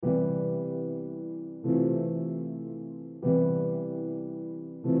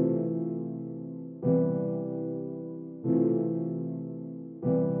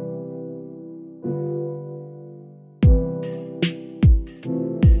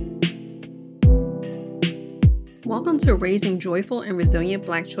Welcome to Raising Joyful and Resilient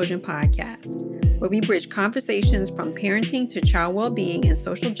Black Children podcast, where we bridge conversations from parenting to child well-being and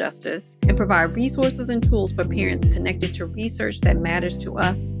social justice and provide resources and tools for parents connected to research that matters to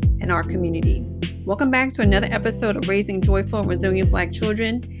us and our community. Welcome back to another episode of Raising Joyful and Resilient Black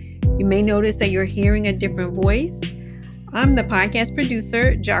Children. You may notice that you're hearing a different voice. I'm the podcast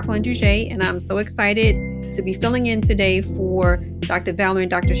producer, Jacqueline Duget, and I'm so excited to be filling in today for Dr. Valerie and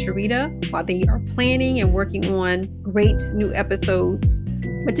Dr. Sharita while they are planning and working on great new episodes.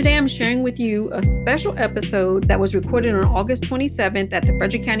 But today I'm sharing with you a special episode that was recorded on August 27th at the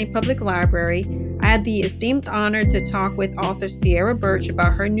Frederick County Public Library. I had the esteemed honor to talk with author Ciera Burch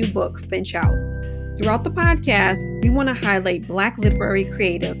about her new book, Finch. Throughout the podcast, we want to highlight Black literary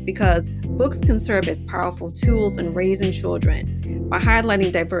creatives because books can serve as powerful tools in raising children by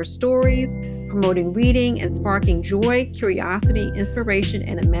highlighting diverse stories, promoting reading, and sparking joy, curiosity, inspiration,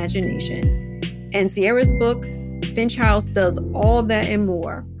 and imagination. And Ciera's book, Finch does all of that and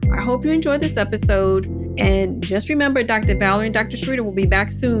more. I hope you enjoy this episode. And just remember, Dr. Valerie and Dr. Sharita will be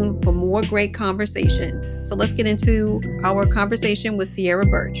back soon for more great conversations. So let's get into our conversation with Ciera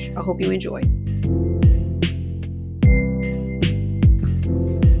Burch. I hope you enjoy.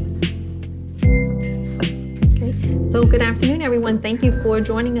 So good afternoon, everyone. Thank you for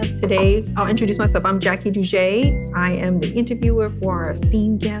joining us today. I'll introduce myself. I'm Jackie Duget. I am the interviewer for our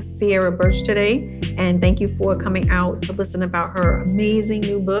esteemed guest, Ciera Burch, today. And thank you for coming out to listen about her amazing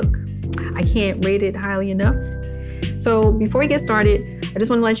new book. I can't rate it highly enough. So before we get started, I just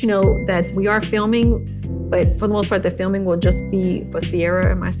want to let you know that we are filming, but for the most part, the filming will just be for Ciera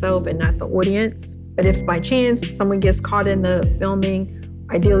and myself and not the audience. But if by chance someone gets caught in the filming,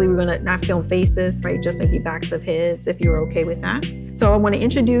 ideally, we're going to not film faces, right? Just maybe backs of heads, if you're okay with that. So I want to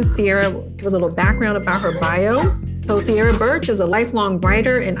introduce Ciera, give a little background about her bio. So Ciera Burch is a lifelong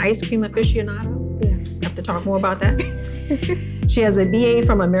writer and ice cream aficionado. Yeah, have to talk more about that. She has a BA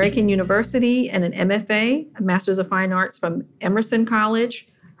from American University and an MFA, a Master's of Fine Arts from Emerson College.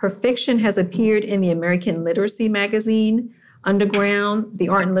 Her fiction has appeared in the American Literacy Magazine, Underground, the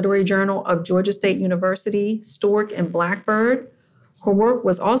Art and Literary Journal of Georgia State University, Stork, and Blackbird. Her work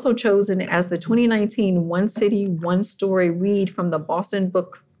was also chosen as the 2019 One City, One Story Read from the Boston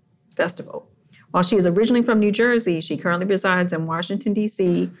Book Festival. While she is originally from New Jersey, she currently resides in Washington,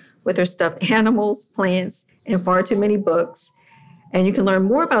 D.C. with her stuffed animals, plants, and far too many books. And you can learn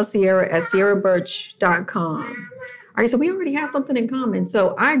more about Ciera at cieraburch.com. All right, so we already have something in common.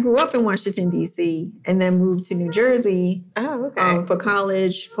 So I grew up in Washington, D.C. and then moved to New Jersey for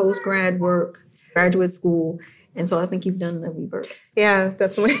college, post-grad work, graduate school. And so I think you've done the reverse. Yeah,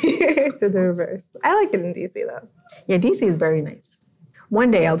 definitely did the reverse. I like it in DC though. Yeah, DC is very nice.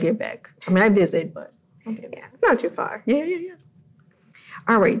 One day I'll get back. I mean, I visit, but I'll get back. Not too far. Yeah.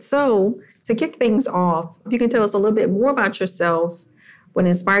 All right, so to kick things off, if you can tell us a little bit more about yourself, what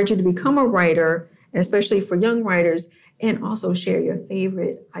inspired you to become a writer, and especially for young writers, and also share your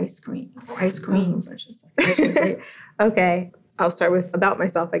favorite ice creams, I should say. Ice cream flavors. Okay. I'll start with about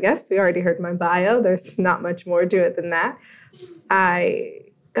myself, I guess. We already heard my bio. There's not much more to it than that. I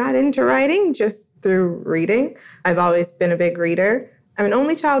got into writing just through reading. I've always been a big reader. I'm an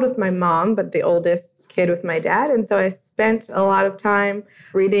only child with my mom, but the oldest kid with my dad. And so I spent a lot of time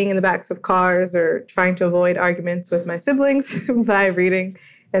reading in the backs of cars or trying to avoid arguments with my siblings by reading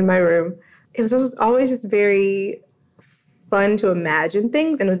in my room. It was always just very fun to imagine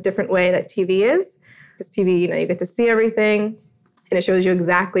things in a different way that TV is. Because TV, you get to see everything. And it shows you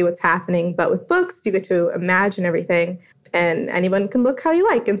exactly what's happening. But with books, you get to imagine everything. And anyone can look how you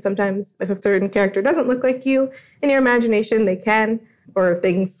like. And sometimes if a certain character doesn't look like you, in your imagination, they can. Or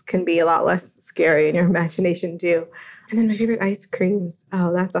things can be a lot less scary in your imagination, too. And then my favorite ice creams.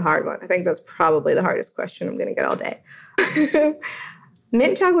 Oh, that's a hard one. I think that's probably the hardest question I'm going to get all day.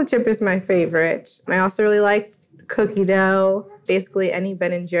 Mint chocolate chip is my favorite. I also really like cookie dough. Basically, any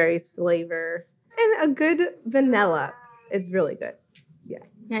Ben & Jerry's flavor. And a good vanilla is really good. Yeah,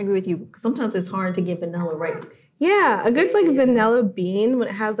 I agree with you. Sometimes it's hard to get vanilla right. Yeah, a good vanilla bean when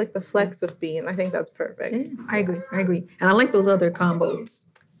it has the flecks of bean. I think that's perfect. Yeah, I agree. And I like those other combos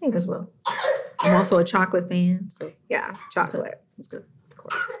as well. I'm also a chocolate fan. So yeah, chocolate is good, of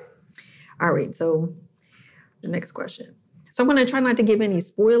course. All right, so the next question. So I'm going to try not to give any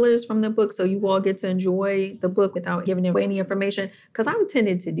spoilers from the book so you all get to enjoy the book without giving away any information, because I'm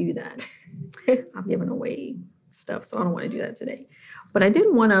tended to do that. I'm giving away stuff, so I don't want to do that today. But I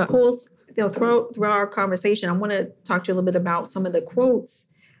did want to throughout our conversation, I want to talk to you a little bit about some of the quotes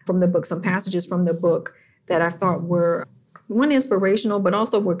from the book, some passages from the book that I thought were, one, inspirational, but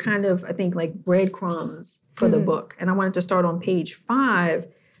also were kind of, I think, like breadcrumbs for the book. And I wanted to start on page 5,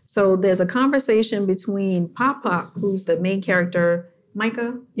 So there's a conversation between Pop, who's the main character,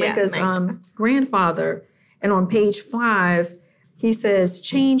 Micah's grandfather. And on page 5, he says,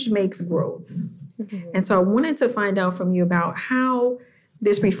 change makes growth. Mm-hmm. And so I wanted to find out from you about how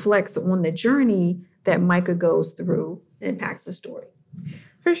this reflects on the journey that Micah goes through and impacts the story.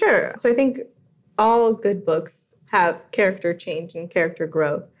 For sure. So I think all good books have character change and character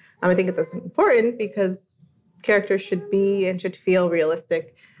growth. I think that's important because characters should be and should feel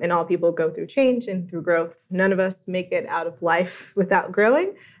realistic, and all people go through change and through growth. None of us make it out of life without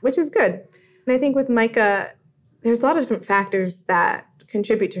growing, which is good. And I think with Micah, there's a lot of different factors that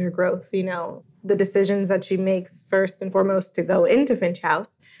contribute to her growth. You know, the decisions that she makes first and foremost to go into Finch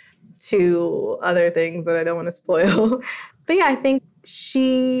House, to other things that I don't want to spoil. But yeah, I think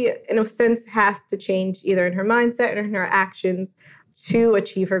she, in a sense, has to change either in her mindset or in her actions to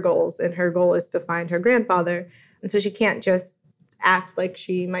achieve her goals. And her goal is to find her grandfather. And so she can't just act like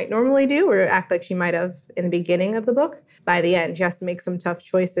she might normally do or act like she might have in the beginning of the book. By the end, she has to make some tough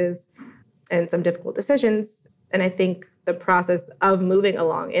choices and some difficult decisions. And I think the process of moving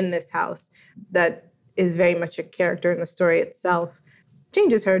along in this house that is very much a character in the story itself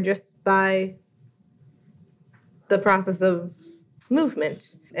changes her just by the process of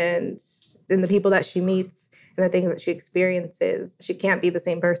movement and in the people that she meets and the things that she experiences. She can't be the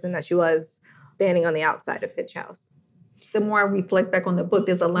same person that she was standing on the outside of Finch House. The more I reflect back on the book,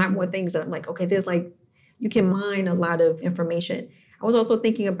 there's a lot more things that I'm like, okay, there's like, you can mine a lot of information. I was also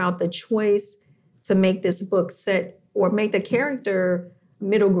thinking about the choice to make this book set or make the character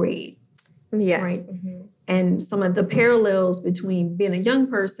middle grade. Yes. Right? Mm-hmm. And some of the parallels between being a young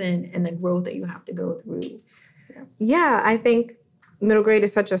person and the growth that you have to go through. Yeah, I think middle grade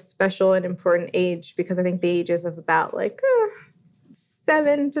is such a special and important age because I think the ages of about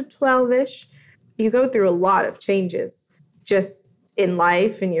 7 to 12-ish, you go through a lot of changes just in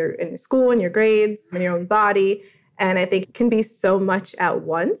life, in your school, in your grades, in your own body. And I think it can be so much at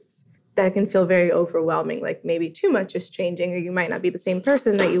once that it can feel very overwhelming, like maybe too much is changing or you might not be the same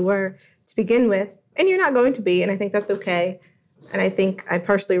person that you were to begin with. And you're not going to be, and I think that's okay. And I think I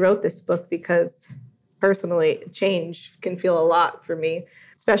partially wrote this book because personally, change can feel a lot for me,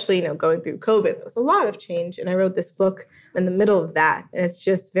 especially, going through COVID. There was a lot of change, and I wrote this book in the middle of that. And it's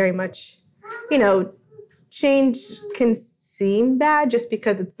just very much, change can seem bad just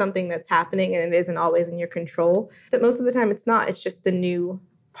because it's something that's happening and it isn't always in your control. But most of the time it's not. It's just a new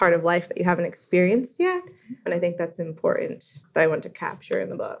part of life that you haven't experienced yet. And I think that's important that I want to capture in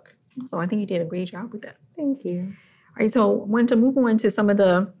the book. So I think you did a great job with that. Thank you. All right, so I want to move on to some of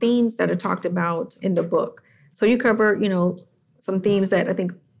the themes that are talked about in the book. So you cover, some themes that I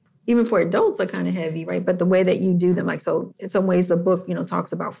think even for adults are kind of heavy, right? But the way that you do them, so in some ways the book,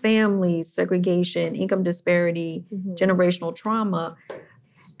 talks about families, segregation, income disparity, generational trauma.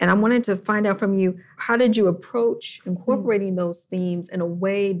 And I wanted to find out from you, how did you approach incorporating those themes in a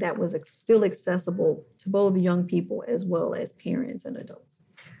way that was still accessible to both young people as well as parents and adults?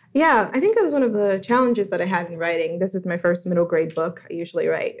 Yeah, I think that was one of the challenges that I had in writing. This is my first middle grade book. I usually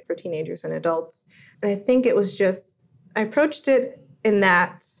write for teenagers and adults. And I think it was I approached it in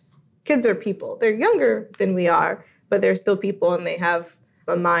that kids are people. They're younger than we are, but they're still people and they have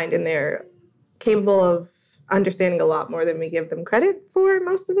a mind and they're capable of understanding a lot more than we give them credit for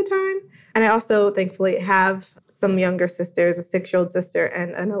most of the time. And I also, thankfully, have some younger sisters, a 6-year-old sister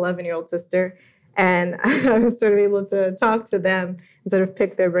and an 11-year-old sister. And I was sort of able to talk to them and sort of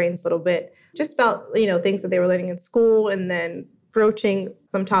pick their brains a little bit, just about, things that they were learning in school and then broaching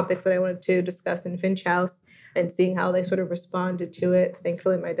some topics that I wanted to discuss in Finch House and seeing how they sort of responded to it.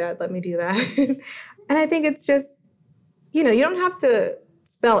 Thankfully, my dad let me do that. And I think it's just, you don't have to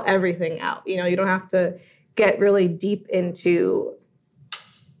spell everything out. You don't have to get really deep into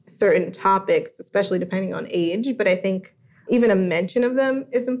certain topics, especially depending on age. But I think even a mention of them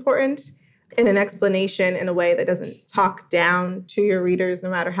is important. And an explanation in a way that doesn't talk down to your readers, no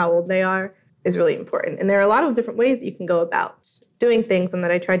matter how old they are, is really important. And there are a lot of different ways that you can go about doing things and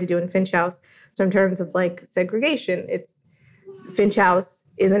that I tried to do in Finch House. So in terms of segregation, Finch House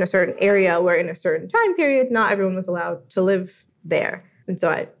is in a certain area where in a certain time period, not everyone was allowed to live there. And so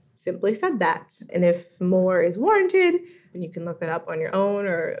I simply said that. And if more is warranted, then you can look that up on your own,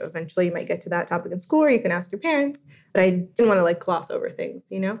 or eventually you might get to that topic in school, or you can ask your parents. But I didn't want to gloss over things,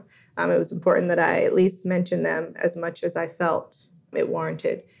 It was important that I at least mention them as much as I felt it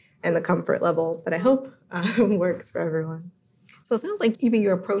warranted, and the comfort level that I hope works for everyone. So it sounds like even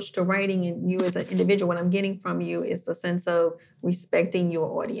your approach to writing and you as an individual, what I'm getting from you is the sense of respecting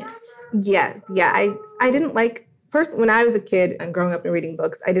your audience. Yes. Yeah. I didn't first, when I was a kid and growing up and reading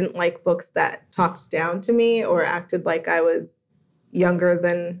books, I didn't like books that talked down to me or acted like I was younger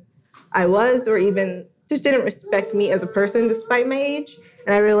than I was, or even just didn't respect me as a person despite my age.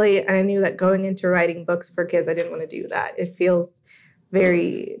 And I knew that going into writing books for kids, I didn't want to do that. It feels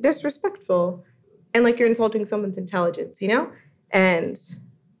very disrespectful and like you're insulting someone's intelligence, And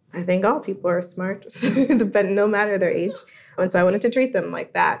I think all people are smart, but no matter their age. And so I wanted to treat them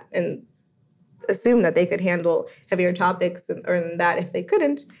like that and assume that they could handle heavier topics, or that if they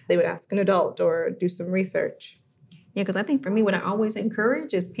couldn't, they would ask an adult or do some research. Yeah, because I think for me, what I always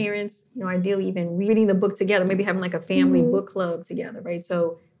encourage is parents, ideally even reading the book together, maybe having like a family book club together, right?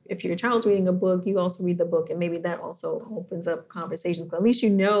 So if your child's reading a book, you also read the book, and maybe that also opens up conversations. But at least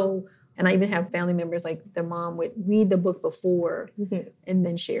and I even have family members like their mom would read the book before and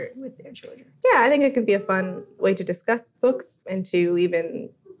then share it with their children. Yeah, I think it could be a fun way to discuss books and to even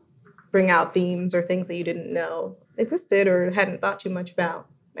bring out themes or things that you didn't know existed or hadn't thought too much about.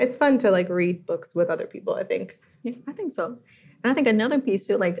 It's fun to like read books with other people, I think. Yeah, I think so. And I think another piece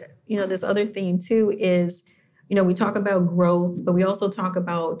too, like, this other theme too is, we talk about growth, but we also talk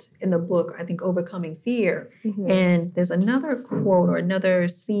about in the book, I think, overcoming fear. And there's another quote or another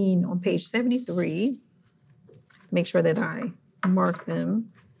scene on page 73. Make sure that I mark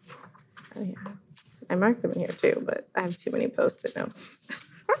them. Oh, yeah. I marked them in here too, but I have too many Post-it notes.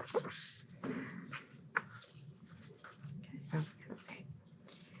 Okay.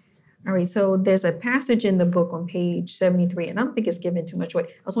 All right, so there's a passage in the book on page 73, and I don't think it's given too much away.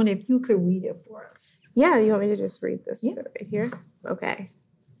 I was wondering if you could read it for us. Yeah, you want me to just read this bit right here? Okay.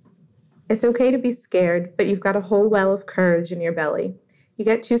 It's okay to be scared, but you've got a whole well of courage in your belly. You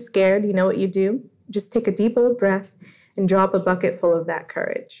get too scared, you know what you do? Just take a deep old breath and drop a bucket full of that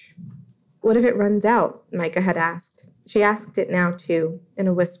courage. What if it runs out? Micah had asked. She asked it now, too, in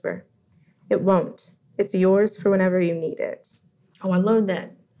a whisper. It won't. It's yours for whenever you need it. Oh, I love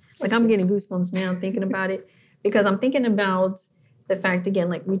that. Like, I'm getting goosebumps now thinking about it, because I'm thinking about the fact, again,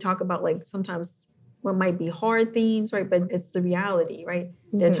 like we talk about, like, sometimes what might be hard themes, right? But it's the reality, right?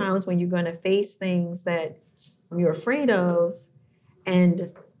 There are times when you're going to face things that you're afraid of.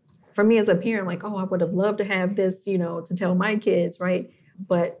 And for me as a parent, like, oh, I would have loved to have this, to tell my kids, right?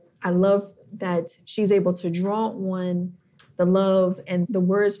 But I love that she's able to draw on the love and the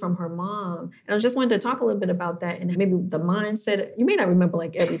words from her mom. And I just wanted to talk a little bit about that and maybe the mindset. You may not remember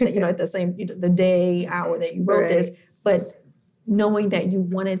like everything, at the same, the day, hour that you wrote this, but knowing that you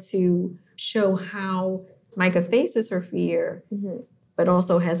wanted to show how Micah faces her fear, but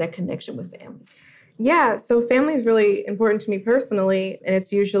also has that connection with family. Yeah, so family is really important to me personally, and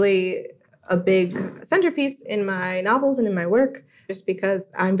it's usually a big centerpiece in my novels and in my work, just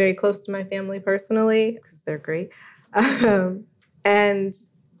because I'm very close to my family personally, because they're great. And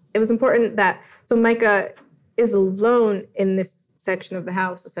it was important so Micah is alone in this section of the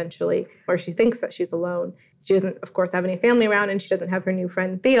house, essentially, or she thinks that she's alone. She doesn't, of course, have any family around, and she doesn't have her new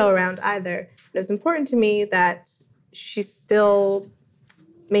friend Theo around either. And it was important to me that she still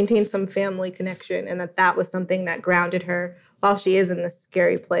maintained some family connection, and that was something that grounded her while she is in this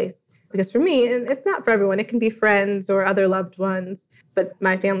scary place. Because for me, and it's not for everyone, it can be friends or other loved ones, but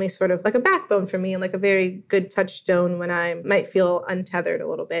my family is sort of like a backbone for me and like a very good touchstone when I might feel untethered a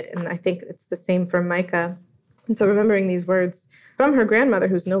little bit. And I think it's the same for Micah. And so remembering these words from her grandmother,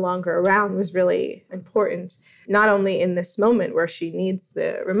 who's no longer around, was really important, not only in this moment where she needs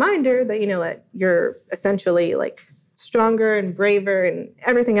the reminder that, that you're essentially like stronger and braver and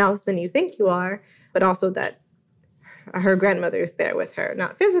everything else than you think you are, but also that her grandmother is there with her,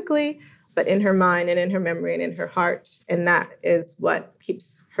 not physically, but in her mind and in her memory and in her heart. And that is what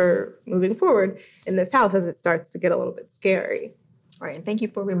keeps her moving forward in this house as it starts to get a little bit scary. Right, and thank you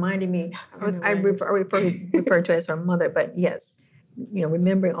for reminding me. I refer to her as her mother, but yes,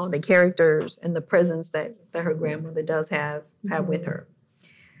 remembering all the characters and the presence that her grandmother does have with her.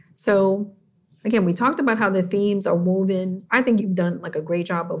 So, again, we talked about how the themes are woven. I think you've done like a great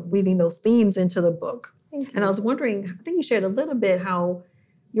job of weaving those themes into the book. And I was wondering, I think you shared a little bit how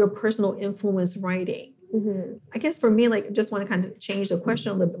your personal influence writing. I guess for me, like, just want to kind of change the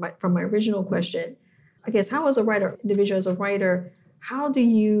question a little bit from my original question. I guess, how as a writer, individual as a writer, how do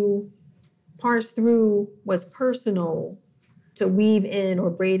you parse through what's personal to weave in or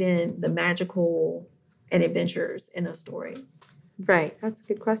braid in the magical and adventures in a story? Right, that's a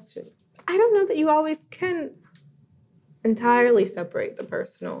good question. I don't know that you always can entirely separate the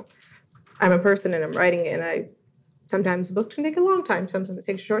personal. I'm a person and I'm writing it, and sometimes a book can take a long time, sometimes it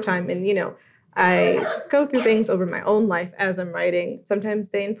takes a short time. And, I go through things over my own life as I'm writing.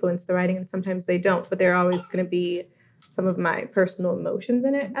 Sometimes they influence the writing and sometimes they don't, but there are always going to be some of my personal emotions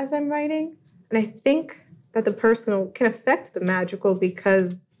in it as I'm writing. And I think that the personal can affect the magical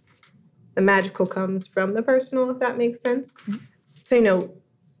because the magical comes from the personal, if that makes sense. So,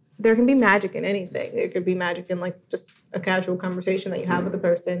 there can be magic in anything. There could be magic in like just a casual conversation that you have with a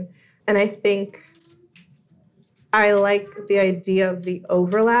person. And I think I like the idea of the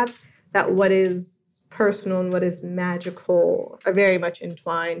overlap, that what is personal and what is magical are very much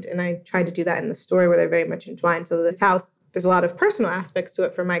entwined. And I try to do that in the story where they're very much entwined. So this house, there's a lot of personal aspects to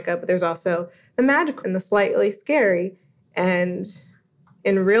it for Micah, but there's also the magical and the slightly scary. And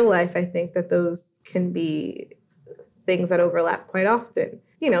in real life, I think that those can be things that overlap quite often.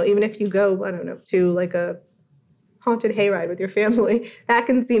 Even if you go, I don't know, to like a haunted hayride with your family, that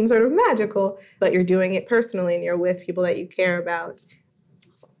can seem sort of magical, but you're doing it personally and you're with people that you care about.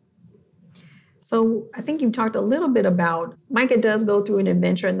 So I think you talked a little bit about, Micah does go through an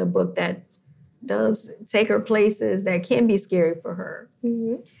adventure in the book that does take her places that can be scary for her.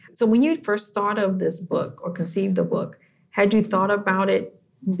 Mm-hmm. So when you first thought of this book or conceived the book, had you thought about it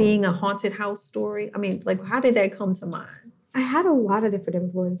being a haunted house story? I mean, like, how did that come to mind? I had a lot of different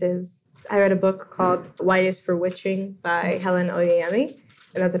influences. I read a book called White is for Witching by Helen Oyeyemi,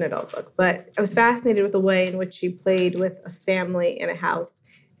 and that's an adult book. But I was fascinated with the way in which she played with a family in a house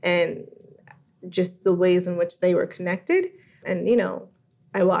and just the ways in which they were connected. And,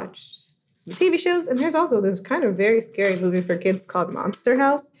 I watched some TV shows, and there's also this kind of very scary movie for kids called Monster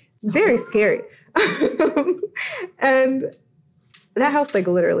House. It's very scary. And that house, like,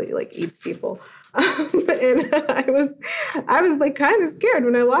 literally, like, eats people. And I was like kind of scared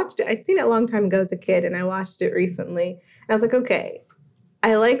when I watched it. I'd seen it a long time ago as a kid, and I watched it recently. And I was like, okay,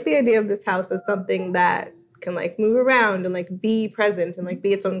 I like the idea of this house as something that can like move around and like be present and like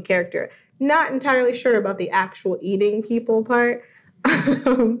be its own character. Not entirely sure about the actual eating people part.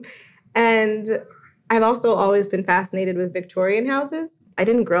 And I've also always been fascinated with Victorian houses. I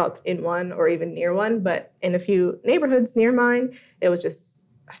didn't grow up in one or even near one, but in a few neighborhoods near mine, it was just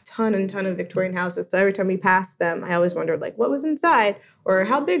a ton of Victorian houses. So every time we passed them, I always wondered like what was inside or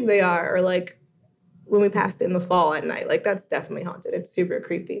how big they are, or like when we passed it in the fall at night, like that's definitely haunted. It's super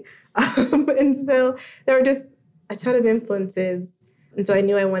creepy. And so there were just a ton of influences. And so I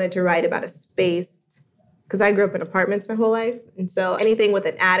knew I wanted to write about a space because I grew up in apartments my whole life. And so anything with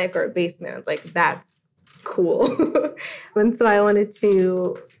an attic or a basement, I was like, that's cool. And so I wanted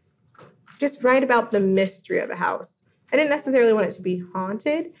to just write about the mystery of a house. I didn't necessarily want it to be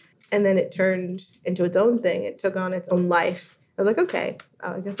haunted. And then it turned into its own thing. It took on its own life. I was like, okay,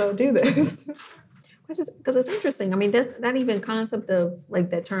 I guess I'll do this. Because it's interesting. I mean, that even concept of like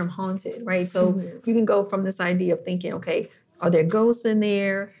that term haunted, right? So you can go from this idea of thinking, okay, are there ghosts in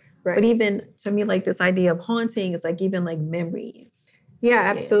there? Right. But even to me, like this idea of haunting is like even like memories. Yeah,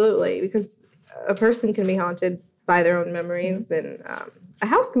 absolutely. Because a person can be haunted by their own memories, and a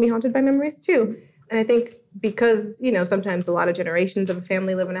house can be haunted by memories too. And I think because, sometimes a lot of generations of a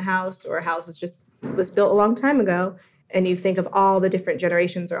family live in a house, or a house was built a long time ago, and you think of all the different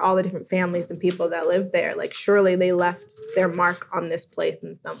generations or all the different families and people that live there, like surely they left their mark on this place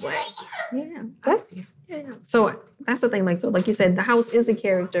in some way. Yeah. Bless you. Yeah. So that's the thing. Like, so like you said, the house is a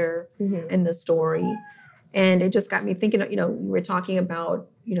character in the story. And it just got me thinking, you were talking about,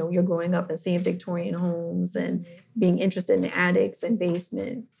 you're growing up and seeing Victorian homes and being interested in the attics and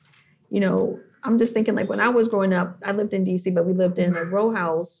basements. I'm just thinking like when I was growing up, I lived in DC, but we lived in a row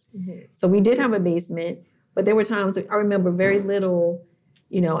house. So we did have a basement, but there were times I remember very little,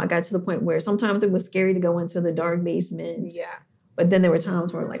 I got to the point where sometimes it was scary to go into the dark basement. Yeah. But then there were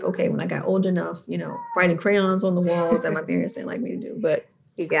times where like, okay, when I got old enough, writing crayons on the walls that my parents didn't like me to do. But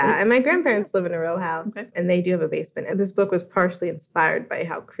yeah, and my grandparents live in a row house, and they do have a basement. And this book was partially inspired by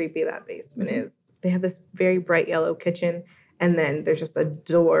how creepy that basement is. They have this very bright yellow kitchen, and then there's just a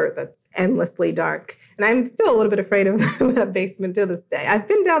door that's endlessly dark. And I'm still a little bit afraid of that basement to this day. I've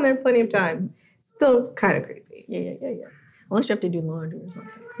been down there plenty of times. Still kind of creepy. Yeah. Unless you have to do laundry or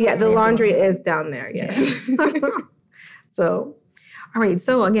something. Yeah, the laundry is down there, yes. So, all right.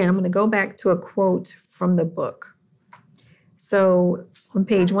 So again, I'm going to go back to a quote from the book. So on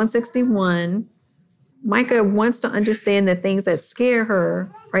page 161, Micah wants to understand the things that scare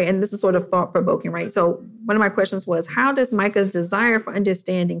her, right? And this is sort of thought-provoking, right? So one of my questions was, how does Micah's desire for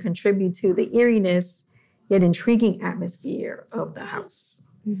understanding contribute to the eeriness yet intriguing atmosphere of the house?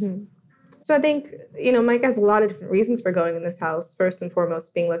 So I think, Micah has a lot of different reasons for going in this house. First and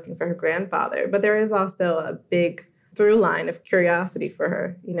foremost, being looking for her grandfather. But there is also a big through line of curiosity for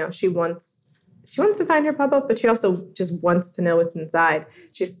her. She wants to find her pop-up, but she also just wants to know what's inside.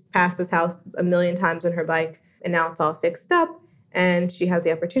 She's passed this house a million times on her bike, and now it's all fixed up, and she has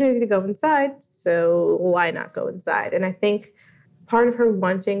the opportunity to go inside, so why not go inside? And I think part of her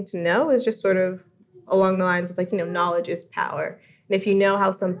wanting to know is just sort of along the lines of like, knowledge is power. And if you know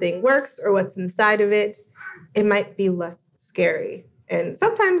how something works or what's inside of it, it might be less scary. And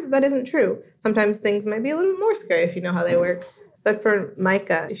sometimes that isn't true. Sometimes things might be a little bit more scary if you know how they work. But for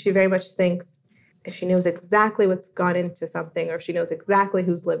Micah, she very much thinks if she knows exactly what's gone into something, or if she knows exactly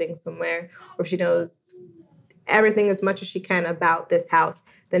who's living somewhere, or if she knows everything as much as she can about this house,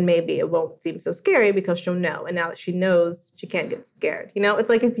 then maybe it won't seem so scary because she'll know. And now that she knows, she can't get scared. You know, it's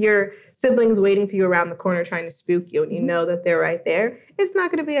like if your sibling's waiting for you around the corner trying to spook you and you know that they're right there, it's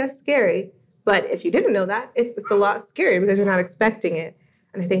not going to be as scary. But if you didn't know that, it's a lot scarier because you're not expecting it.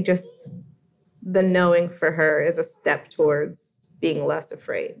 And I think just the knowing for her is a step towards being less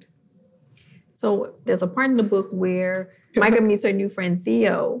afraid. So there's a part in the book where Micah meets her new friend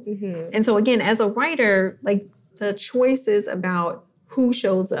Theo. Mm-hmm. And so again, as a writer, like the choices about who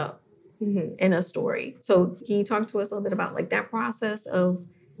shows up in a story. So can you talk to us a little bit about like that process of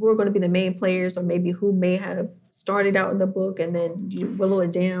who are going to be the main players, or maybe who may have started out in the book and then you whittle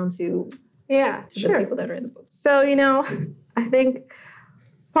it down to the people that are in the book? So, I think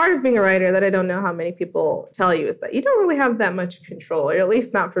part of being a writer that I don't know how many people tell you is that you don't really have that much control, or at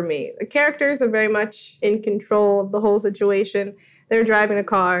least not for me. The characters are very much in control of the whole situation. They're driving the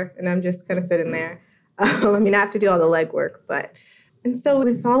car, and I'm just kind of sitting there. I have to do all the legwork, and so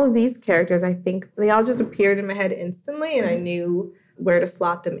with all of these characters, I think they all just appeared in my head instantly, and I knew where to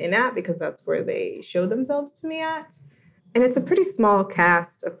slot them in at because that's where they show themselves to me at. And it's a pretty small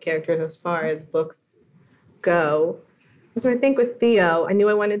cast of characters as far as books go. And so I think with Theo, I knew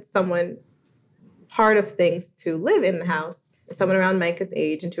I wanted someone, part of things, to live in the house, someone around Micah's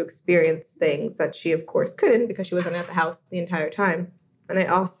age and to experience things that she, of course, couldn't because she wasn't at the house the entire time. And I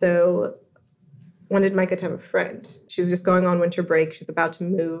also wanted Micah to have a friend. She's just going on winter break. She's about to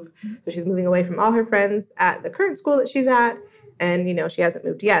move. So she's moving away from all her friends at the current school that she's at. And, she hasn't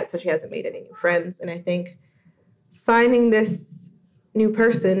moved yet, so she hasn't made any new friends. And I think finding this new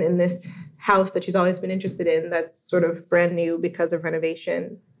person in this house that she's always been interested in that's sort of brand new because of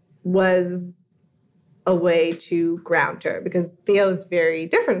renovation was a way to ground her, because Theo's very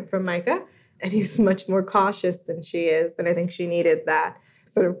different from Micah and he's much more cautious than she is. And I think she needed that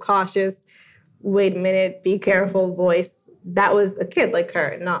sort of cautious, wait a minute, be careful voice. That was a kid like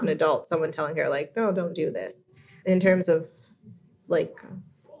her, not an adult, someone telling her like, no, don't do this. In terms of like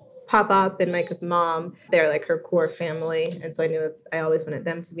Pop-Up and Micah's mom, they're like her core family. And so I knew that I always wanted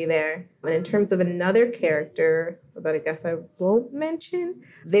them to be there. And in terms of another character that I guess I won't mention,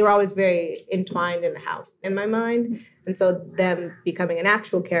 they were always very entwined in the house in my mind. And so them becoming an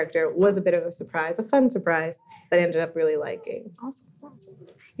actual character was a bit of a surprise, a fun surprise that I ended up really liking. Awesome.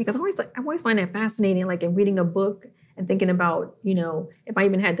 Because I always find that fascinating, like in reading a book and thinking about, if I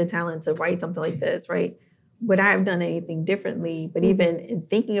even had the talent to write something like this, right? Would I have done anything differently? But even in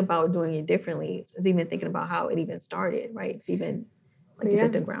thinking about doing it differently, it's even thinking about how it even started, right? It's even, like you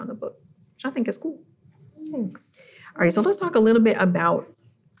said, the ground of the book, which I think is cool. Thanks. All right, so let's talk a little bit about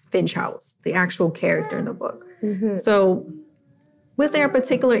Finch House, the actual character in the book. So was there a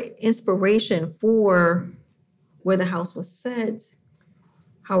particular inspiration for where the house was set,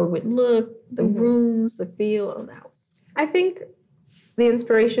 how it would look, the rooms, the feel of the house? I think the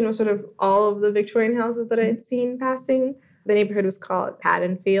inspiration was sort of all of the Victorian houses that I had seen passing. The neighborhood was called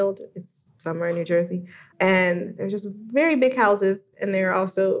Haddonfield. It's somewhere in New Jersey. And they're just very big houses. And they're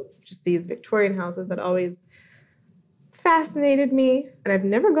also just these Victorian houses that always fascinated me. And I've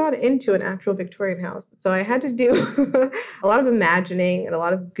never gone into an actual Victorian house. So I had to do a lot of imagining and a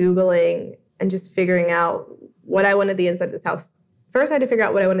lot of Googling and just figuring out what I wanted the inside of this house. First, I had to figure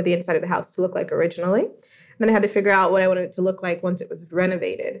out what I wanted the inside of the house to look like originally. Then I had to figure out what I wanted it to look like once it was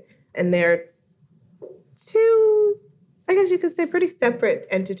renovated. And they're two, I guess you could say, pretty separate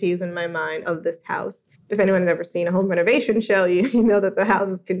entities in my mind of this house. If anyone has ever seen a home renovation show, you know that the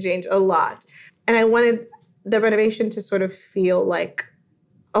houses can change a lot. And I wanted the renovation to sort of feel like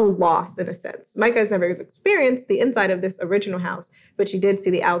a loss in a sense. Micah has never experienced the inside of this original house, but she did see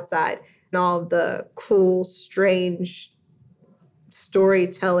the outside and all of the cool, strange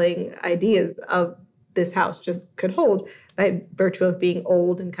storytelling ideas of this house just could hold by virtue of being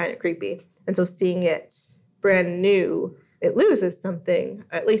old and kind of creepy. And so seeing it brand new, it loses something,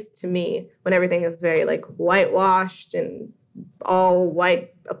 at least to me, when everything is very like whitewashed and all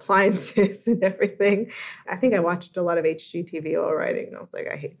white appliances and everything. I think I watched a lot of HGTV while writing and I was like,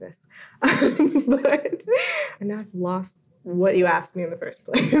 I hate this. And now I've lost what you asked me in the first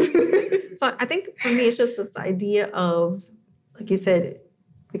place. So I think for me, it's just this idea of, like you said,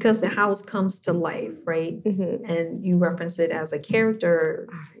 because the house comes to life, right? And you reference it as a character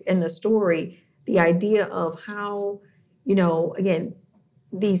in the story, the idea of how, again,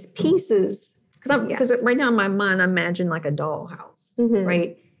 these pieces, because right now in my mind, I imagine like a dollhouse,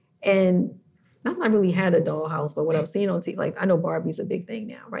 right? And I've not really had a dollhouse, but what I've seen on TV, like I know Barbie's a big thing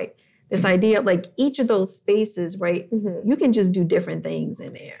now, right? This idea of like each of those spaces, right? You can just do different things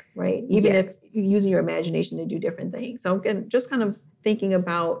in there, right? Even if you're using your imagination to do different things. So again, just kind of thinking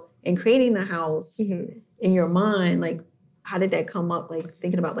about and creating the house in your mind, like how did that come up? Like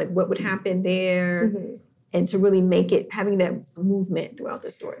thinking about like what would happen there and to really make it, having that movement throughout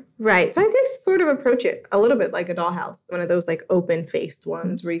the story. Right. So I did sort of approach it a little bit like a dollhouse, one of those like open-faced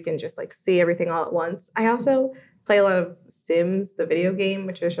ones where you can just like see everything all at once. I also play a lot of Sims, the video game,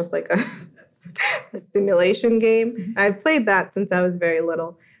 which is just like a simulation game. I've played that since I was very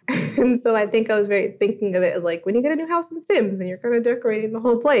little. And so I think I was very thinking of it as like when you get a new house in Sims and you're kind of decorating the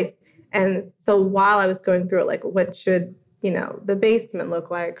whole place. And so while I was going through it, like what should, the basement look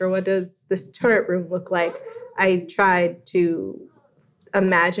like, or what does this turret room look like? I tried to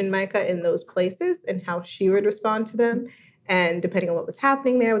imagine Micah in those places and how she would respond to them. And depending on what was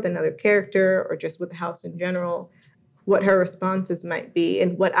happening there with another character or just with the house in general, what her responses might be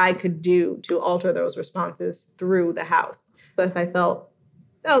and what I could do to alter those responses through the house. So if I felt,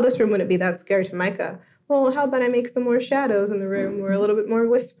 oh, this room wouldn't be that scary to Micah, well, how about I make some more shadows in the room or a little bit more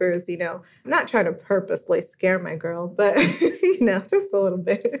whispers, I'm not trying to purposely scare my girl, but, just a little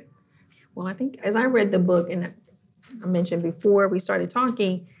bit. Well, I think as I read the book, and I mentioned before we started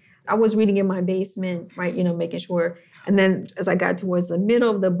talking, I was reading in my basement, right, making sure. And then as I got towards the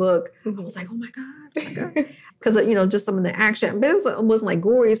middle of the book, I was like, oh my God. Because, just some of the action, but it wasn't like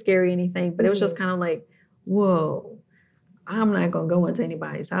gory, scary, anything, but it was just kind of like, whoa, I'm not going to go into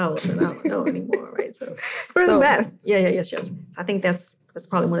anybody's house and I don't know anymore, right? So for the best. Yes. I think that's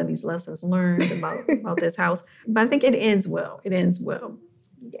probably one of these lessons learned about this house. But I think it ends well.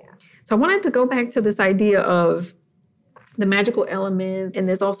 Yeah. So I wanted to go back to this idea of the magical elements, and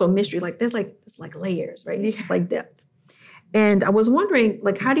there's also mystery. Like there's like layers, right? It's like depth. And I was wondering,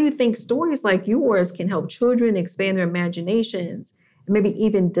 like, how do you think stories like yours can help children expand their imaginations and maybe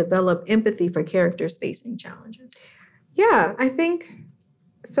even develop empathy for characters facing challenges? Yeah, I think,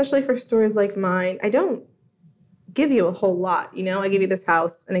 especially for stories like mine, I don't give you a whole lot. I give you this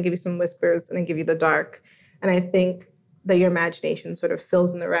house and I give you some whispers and I give you the dark. And I think that your imagination sort of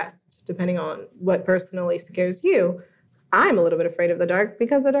fills in the rest, depending on what personally scares you. I'm a little bit afraid of the dark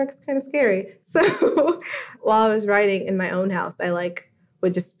because the dark is kind of scary. So while I was writing in my own house, I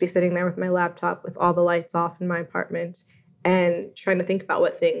would just be sitting there with my laptop with all the lights off in my apartment and trying to think about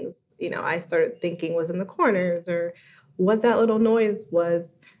what things, I started thinking was in the corners or what that little noise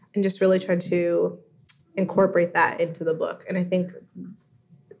was, and just really tried to incorporate that into the book. And I think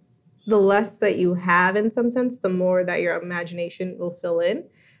the less that you have in some sense, the more that your imagination will fill in.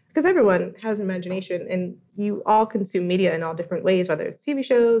 Because everyone has imagination and you all consume media in all different ways, whether it's TV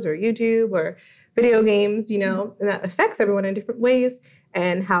shows or YouTube or video games, and that affects everyone in different ways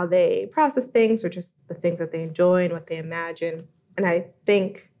and how they process things or just the things that they enjoy and what they imagine. And I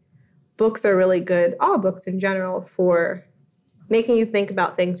think books are really good, all books in general, for making you think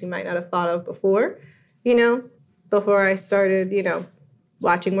about things you might not have thought of before. Before I started,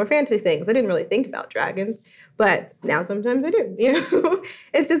 watching more fantasy things, I didn't really think about dragons. But now sometimes I do,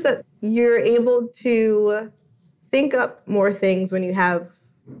 It's just that you're able to think up more things when you have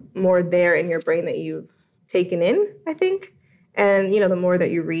more there in your brain that you've taken in, I think. And, the more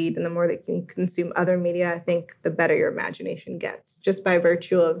that you read and the more that you consume other media, I think the better your imagination gets. Just by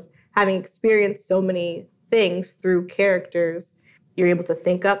virtue of having experienced so many things through characters, you're able to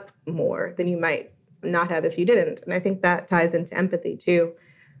think up more than you might not have if you didn't. And I think that ties into empathy too,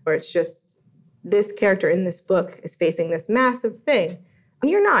 where it's just, this character in this book is facing this massive thing.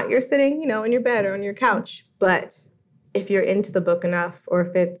 And you're not. You're sitting, in your bed or on your couch. But if you're into the book enough, or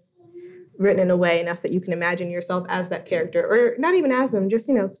if it's written in a way enough that you can imagine yourself as that character, or not even as them, just,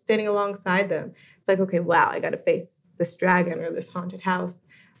 standing alongside them. It's like, okay, wow, I got to face this dragon or this haunted house.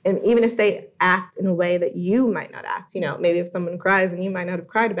 And even if they act in a way that you might not act, maybe if someone cries and you might not have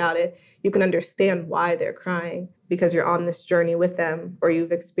cried about it, you can understand why they're crying because you're on this journey with them or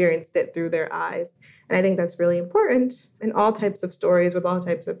you've experienced it through their eyes. And I think that's really important in all types of stories with all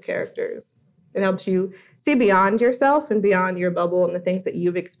types of characters. It helps you see beyond yourself and beyond your bubble and the things that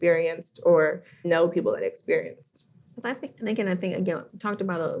you've experienced or know people that experienced. I think, we talked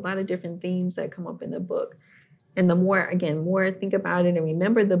about a lot of different themes that come up in the book. And the more I think about it and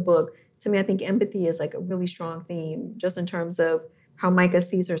remember the book, to me, I think empathy is like a really strong theme, just in terms of how Micah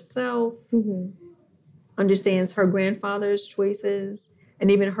sees herself, understands her grandfather's choices,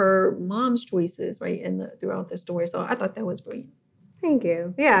 and even her mom's choices, right, throughout the story. So I thought that was brilliant. Thank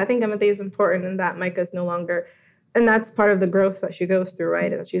you. Yeah, I think empathy is important in that Micah's no longer, and that's part of the growth that she goes through,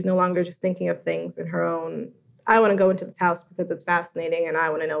 right? And she's no longer just thinking of things in her own, I want to go into this house because it's fascinating and I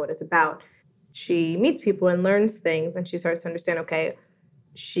want to know what it's about. she meets people and learns things, and she starts to understand, okay,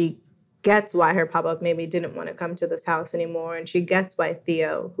 she gets why her papa maybe didn't want to come to this house anymore, and she gets why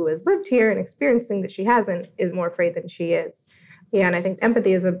Theo, who has lived here and experienced things that she hasn't, is more afraid than she is. Yeah, and I think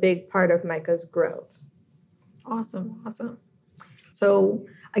empathy is a big part of Micah's growth. Awesome. So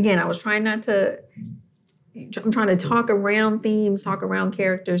again, I'm trying to talk around themes, talk around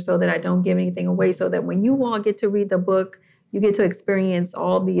characters so that I don't give anything away, so that when you all get to read the book, you get to experience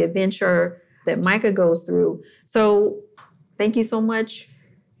all the adventure that Micah goes through. So thank you so much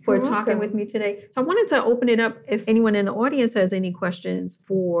for talking with me today. So I wanted to open it up if anyone in the audience has any questions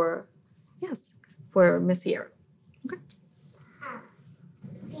for Miss Ciera. Okay.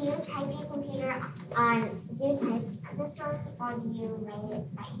 Do you type your computer do you type the story or do you write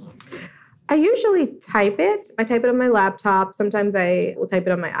it by hand? I usually type it. I type it on my laptop. Sometimes I will type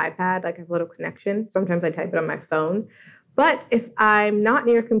it on my iPad, like I have a little connection. Sometimes I type it on my phone. But if I'm not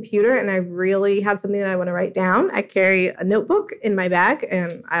near a computer and I really have something that I want to write down, I carry a notebook in my bag,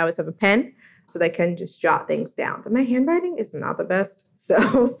 and I always have a pen so that I can just jot things down. But my handwriting is not the best,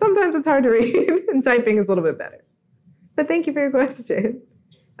 so sometimes it's hard to read, and typing is a little bit better. But thank you for your question.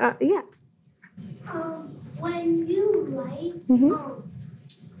 Yeah. When you write,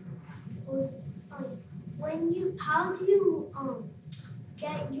 how do you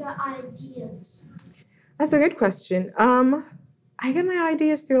get your ideas? That's a good question. I get my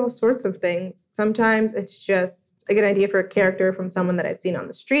ideas through all sorts of things. Sometimes it's just I get an idea for a character from someone that I've seen on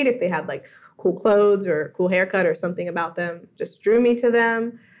the street. If they had like cool clothes or cool haircut or something about them, just drew me to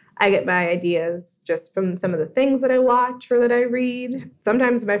them. I get my ideas just from some of the things that I watch or that I read.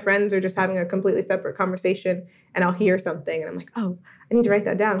 Sometimes my friends are just having a completely separate conversation and I'll hear something and I'm like, oh, I need to write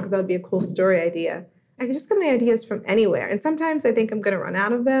that down because that would be a cool story idea. I can just get my ideas from anywhere. And sometimes I think I'm going to run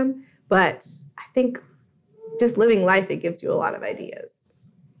out of them, but I think just living life, it gives you a lot of ideas.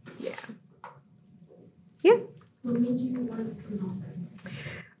 Yeah. What made you want to become an author?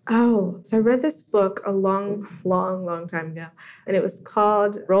 Oh, so I read this book a long time ago, and it was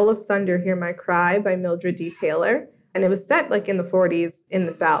called Roll of Thunder, Hear My Cry by Mildred D. Taylor. And it was set like in the 40s in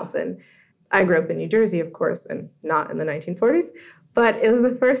the South. And I grew up in New Jersey, of course, and not in the 1940s. But it was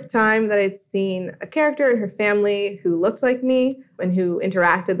the first time that I'd seen a character and her family who looked like me and who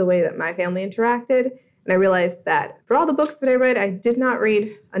interacted the way that my family interacted. And I realized that for all the books that I read, I did not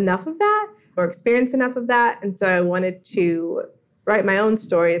read enough of that or experience enough of that. And so I wanted to write my own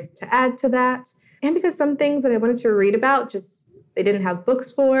stories to add to that. And because some things that I wanted to read about, just they didn't have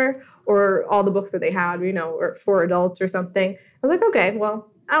books for, or all the books that they had, or for adults or something. I was like, okay,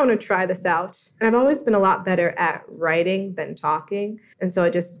 well, I want to try this out. And I've always been a lot better at writing than talking. And so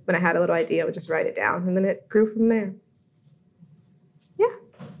when I had a little idea, I would just write it down. And then it grew from there.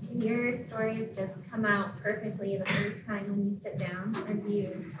 Your stories just come out perfectly the first time when you sit down, or do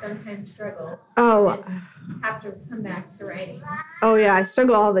you sometimes struggle and have to come back to writing? Oh yeah, I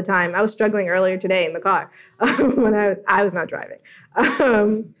struggle all the time. I was struggling earlier today in the car when I was not driving.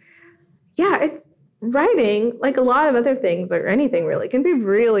 It's writing, like a lot of other things or anything really, can be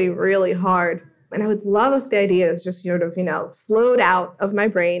really, really hard. And I would love if the ideas just sort of, flowed out of my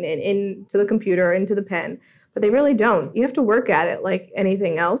brain and into the computer, into the pen. But they really don't. You have to work at it like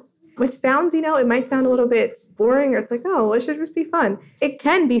anything else, which sounds, it might sound a little bit boring or it's like, oh, it should just be fun. It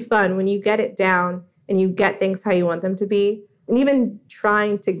can be fun when you get it down and you get things how you want them to be. And even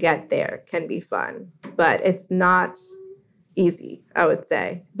trying to get there can be fun, but it's not easy, I would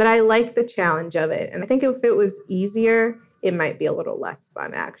say. But I like the challenge of it. And I think if it was easier, it might be a little less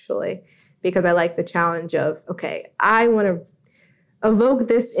fun, actually, because I like the challenge of, okay, I want to evoke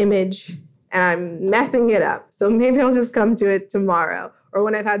this image and I'm messing it up. So maybe I'll just come to it tomorrow or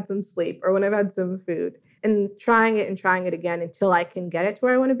when I've had some sleep or when I've had some food. And trying it again until I can get it to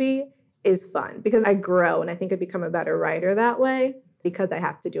where I want to be is fun because I grow and I think I become a better writer that way because I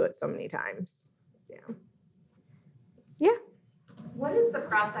have to do it so many times. Yeah. What is the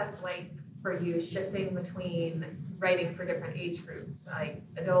process like for you shifting between writing for different age groups, like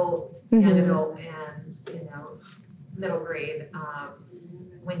adult, young adult, and middle grade?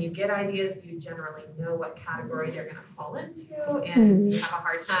 When you get ideas, do you generally know what category they're going to fall into? And do you have a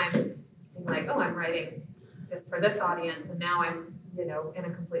hard time being like, oh, I'm writing this for this audience, and now I'm, in a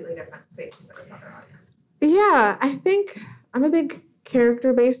completely different space for this other audience? Yeah, I think I'm a big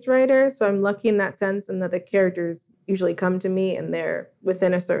character-based writer, so I'm lucky in that sense, and that the characters usually come to me and they're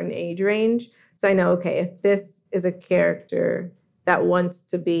within a certain age range. So I know, okay, if this is a character that wants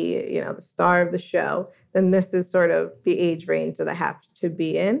to be, the star of the show, then this is sort of the age range that I have to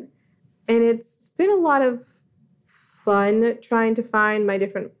be in. And it's been a lot of fun trying to find my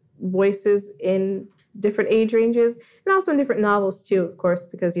different voices in different age ranges, and also in different novels too, of course,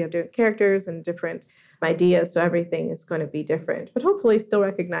 because you have different characters and different ideas, so everything is going to be different, but hopefully still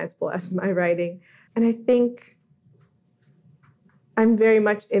recognizable as my writing. And I think I'm very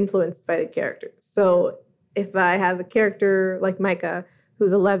much influenced by the characters. So if I have a character like Micah,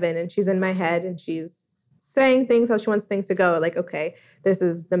 who's 11, and she's in my head, and she's saying things how she wants things to go, like, okay, this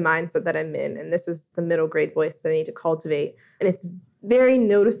is the mindset that I'm in, and this is the middle grade voice that I need to cultivate. And it's very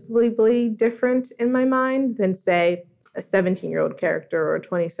noticeably different in my mind than, say, a 17-year-old character or a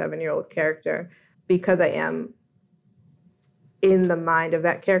 27-year-old character, because I am in the mind of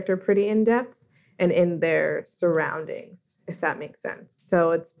that character pretty in depth and in their surroundings, if that makes sense.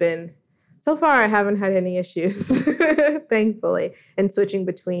 So it's been, so far I haven't had any issues, thankfully, in switching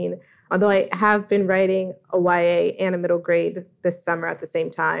between, although I have been writing a YA and a middle grade this summer at the same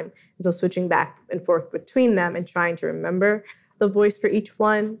time. And so switching back and forth between them and trying to remember the voice for each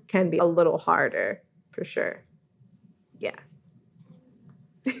one can be a little harder, for sure. Yeah.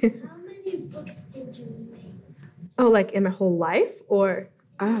 How many books did you make? Oh, like in my whole life? Or,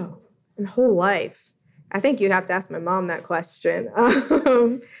 oh, in my whole life? I think you'd have to ask my mom that question.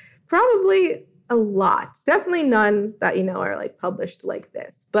 Probably a lot. Definitely none that, are like published like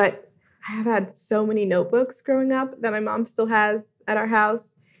this. But I have had so many notebooks growing up that my mom still has at our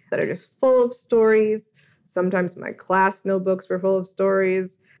house that are just full of stories. Sometimes my class notebooks were full of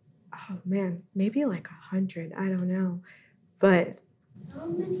stories. Oh man, maybe like 100. I don't know. But how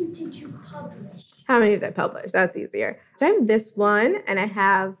many did you publish? How many did I publish? That's easier. So I have this one, and I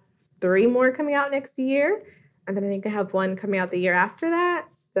have 3 more coming out next year. And then I think I have one coming out the year after that.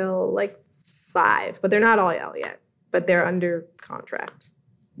 So like 5, but they're not all out yet, but they're under contract.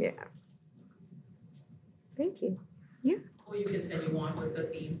 Yeah. Thank you. Yeah. Will you continue on with the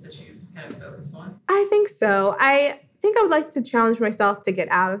themes that you kind of focused on? I think so. I think I would like to challenge myself to get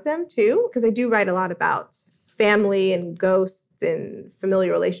out of them too, because I do write a lot about family and ghosts and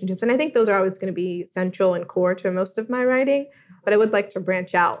familiar relationships. And I think those are always going to be central and core to most of my writing. But I would like to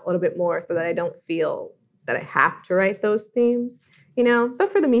branch out a little bit more so that I don't feel that I have to write those themes, But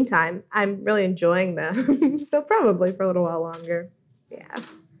for the meantime, I'm really enjoying them. So probably for a little while longer. Yeah.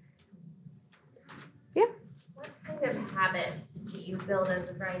 Yeah. What kind of habits do you build as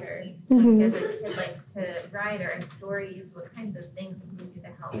a writer? Mm-hmm. Like as a kid likes to write or stories, what kinds of things can you do to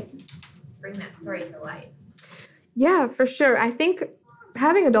help bring that story to life? Yeah, for sure. I think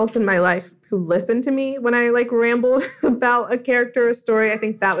having adults in my life who listen to me when I rambled about a character or a story, I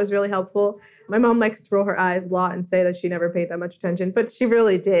think that was really helpful. My mom likes to roll her eyes a lot and say that she never paid that much attention, but she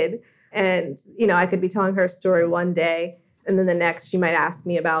really did. And, I could be telling her a story one day, and then the next she might ask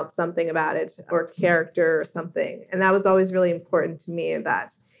me about something about it or a character or something. And that was always really important to me,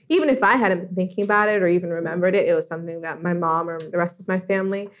 that even if I hadn't been thinking about it or even remembered it, it was something that my mom or the rest of my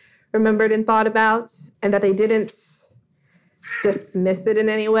family remembered and thought about, and that they didn't dismiss it in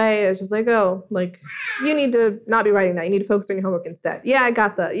any way. It's just you need to not be writing that. You need to focus on your homework instead. Yeah, I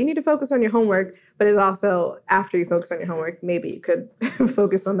got that. You need to focus on your homework, but it's also after you focus on your homework, maybe you could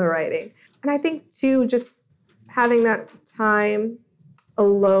focus on the writing. And I think too, just having that time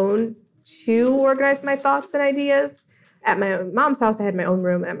alone to organize my thoughts and ideas. At my mom's house, I had my own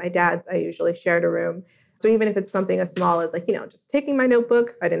room. At my dad's, I usually shared a room. So even if it's something as small as just taking my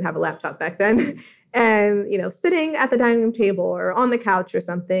notebook, I didn't have a laptop back then, and, sitting at the dining room table or on the couch or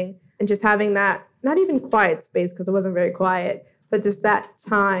something, and just having that, not even quiet space because it wasn't very quiet, but just that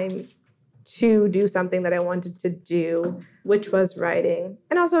time to do something that I wanted to do, which was writing.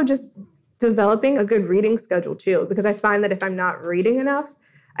 And also just developing a good reading schedule too, because I find that if I'm not reading enough,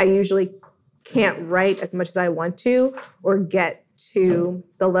 I usually can't write as much as I want to or get to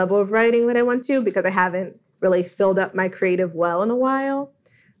the level of writing that I want to, because I haven't really filled up my creative well in a while.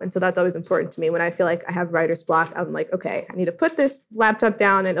 And so that's always important to me. When I feel like I have writer's block, I'm like, okay, I need to put this laptop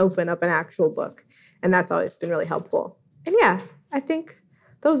down and open up an actual book. And that's always been really helpful. And yeah, I think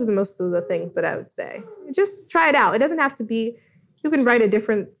those are most of the things that I would say. Just try it out. It doesn't have to be, you can write a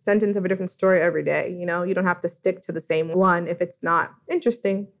different sentence of a different story every day. You don't have to stick to the same one if it's not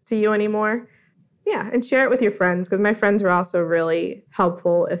interesting to you anymore. Yeah, and share it with your friends, because my friends were also really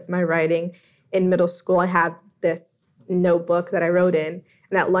helpful with my writing. In middle school, I had this notebook that I wrote in,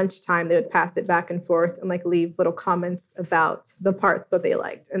 and at lunchtime, they would pass it back and forth and leave little comments about the parts that they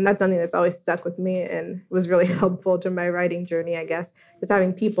liked. And that's something that's always stuck with me and was really helpful to my writing journey, I guess, just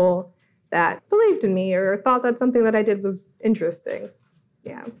having people that believed in me or thought that something that I did was interesting.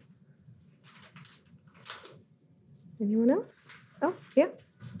 Yeah. Anyone else? Oh, yeah.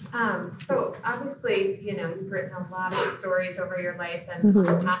 So obviously, you've written a lot of stories over your life, and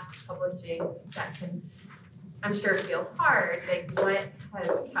on top of publishing, that can I'm sure feel hard, like what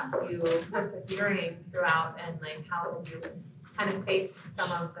has kept you persevering throughout, and like how have you kind of faced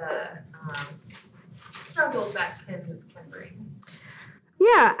some of the struggles that can bring?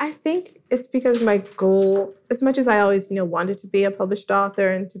 Yeah, I think it's because my goal, as much as I always, wanted to be a published author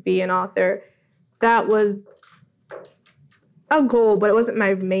and to be an author, that was a goal, but it wasn't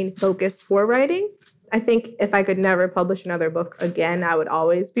my main focus for writing. I think if I could never publish another book again, I would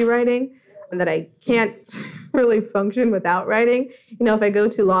always be writing, and that I can't really function without writing. If I go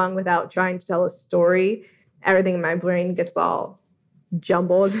too long without trying to tell a story, everything in my brain gets all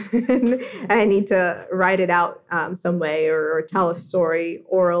jumbled and I need to write it out some way or tell a story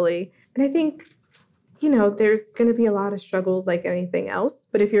orally. And I think, there's going to be a lot of struggles like anything else.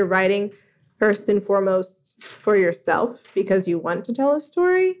 But if you're writing first and foremost for yourself because you want to tell a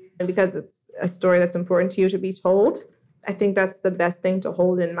story and because it's a story that's important to you to be told, I think that's the best thing to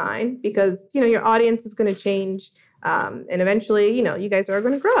hold in mind because, your audience is going to change. And eventually, you guys are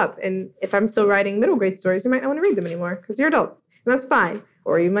going to grow up. And if I'm still writing middle grade stories, you might not want to read them anymore because you're adults. And that's fine.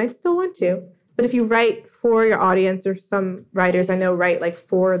 Or you might still want to. But if you write for your audience, or some writers I know write like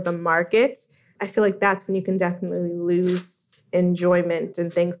for the market, I feel like that's when you can definitely lose enjoyment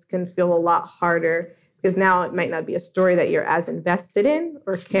and things can feel a lot harder because now it might not be a story that you're as invested in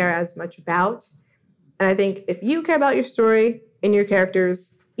or care as much about. And I think if you care about your story and your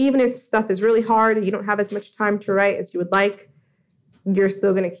characters, even if stuff is really hard and you don't have as much time to write as you would like, you're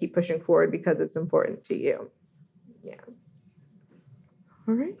still going to keep pushing forward because it's important to you. Yeah.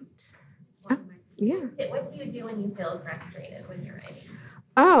 All right. Yeah. What do you do when you feel frustrated when you're writing?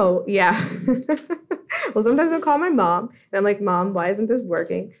 Oh, yeah. Well, sometimes I'll call my mom and I'm like, Mom, why isn't this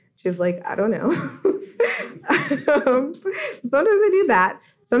working? She's like, I don't know. Sometimes I do that.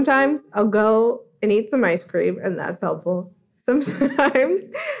 Sometimes I'll go and eat some ice cream and that's helpful. Sometimes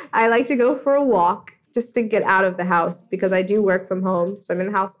I like to go for a walk just to get out of the house because I do work from home. So I'm in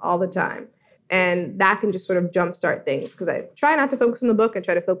the house all the time. And that can just sort of jumpstart things because I try not to focus on the book. I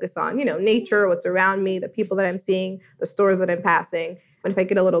try to focus on, nature, what's around me, the people that I'm seeing, the stores that I'm passing. And if I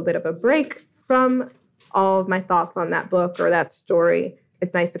get a little bit of a break from all of my thoughts on that book or that story,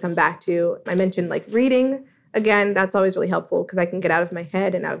 it's nice to come back to. I mentioned like reading. Again, that's always really helpful because I can get out of my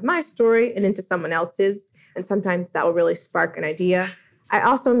head and out of my story and into someone else's. And sometimes that will really spark an idea. I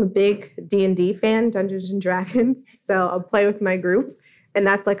also am a big D&D fan, Dungeons and Dragons. So I'll play with my group. And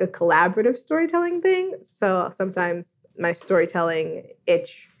that's like a collaborative storytelling thing. So sometimes my storytelling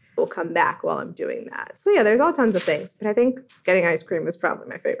itch will come back while I'm doing that. So yeah, there's all tons of things. But I think getting ice cream is probably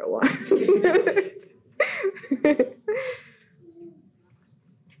my favorite one.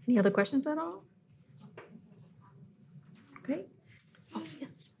 Any other questions at all? Okay. Oh, yes.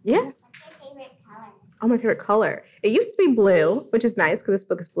 Yes. What's your favorite color? Oh, my favorite color. It used to be blue, which is nice because this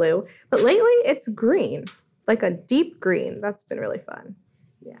book is blue. But lately it's green. It's like a deep green. That's been really fun.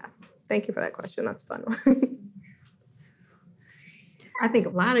 Yeah. Thank you for that question. That's a fun one. I think a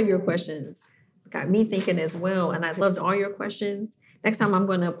lot of your questions got me thinking as well. And I loved all your questions. Next time I'm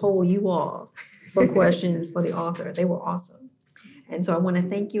going to poll you all for questions for the author. They were awesome. And so I want to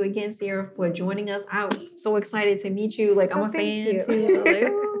thank you again, Ciera, for joining us. I'm so excited to meet you. Like, I'm a fan too. Like,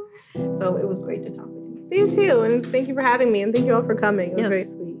 oh. So it was great to talk with you. You too. And thank you for having me. And thank you all for coming. It was very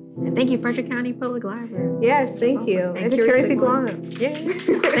sweet. And thank you, Frederick County Public Library. Yes, thank you. Awesome. And to Curious Iguana. Yeah.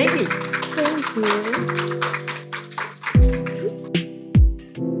 Thank you. Thank you.